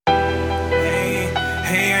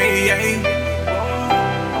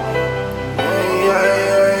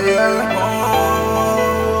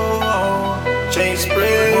Chain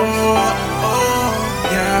Springs.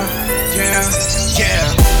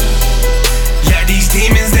 Yeah, these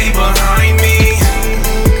demons, they behind me.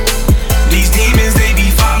 These demons, they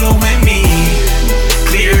be following me.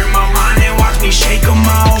 Clear my mind and watch me shake them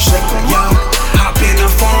off. Yeah, hop in the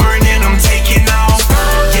foreign and I'm taking off.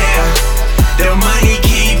 Yeah, the money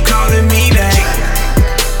keep calling me back,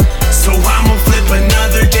 so I'ma flip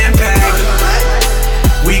another damn pack.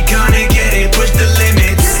 We gonna get it, push the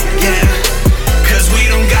limits. Yeah, cause we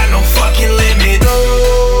don't got no fucking limit.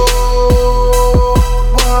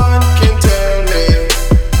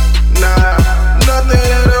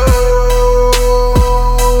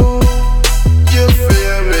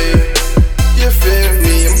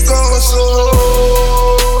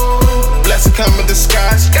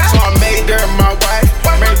 Disguise. So I made her my wife.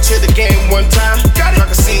 Married to the game one time. I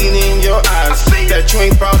can see it in your eyes that you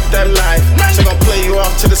ain't about that life. So gon' play you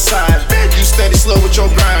off to the side. You steady slow with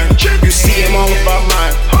your grind. You see I'm all about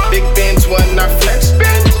mine. Big bands when I flex.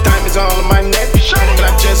 Diamonds all on my neck. And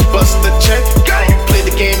I just bust the check. You play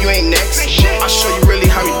the game, you ain't next. I'll show you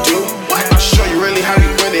really how you do. I'll show you really how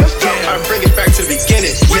you win it. I bring it back to the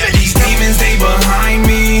beginning. Yeah, these demons, they behind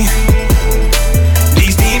me.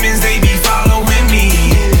 These demons, they be following me.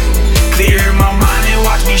 Clear my mind and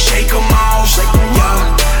watch me shake them off.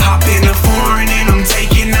 Yeah, hop in the foreign and I'm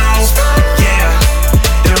taking off. Yeah,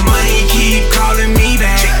 the money keep calling me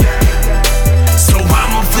back, so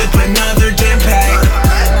I'ma flip another damn pack.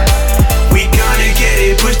 We gonna get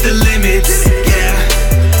it, push the limits. Yeah,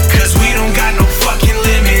 cause we don't got no fucking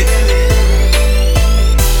limit.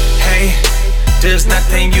 Hey, there's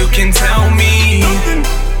nothing you can tell me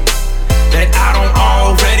that I don't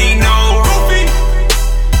already know.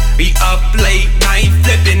 Be up late night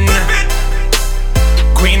flipping.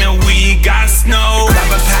 Greener we got snow.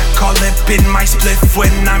 Grab a pack, call lip in my spliff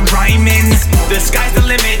when I'm rhyming. The sky's the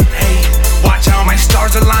limit, hey, watch how my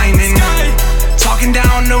stars aligning. Talking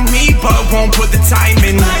down to me but won't put the time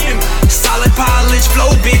in.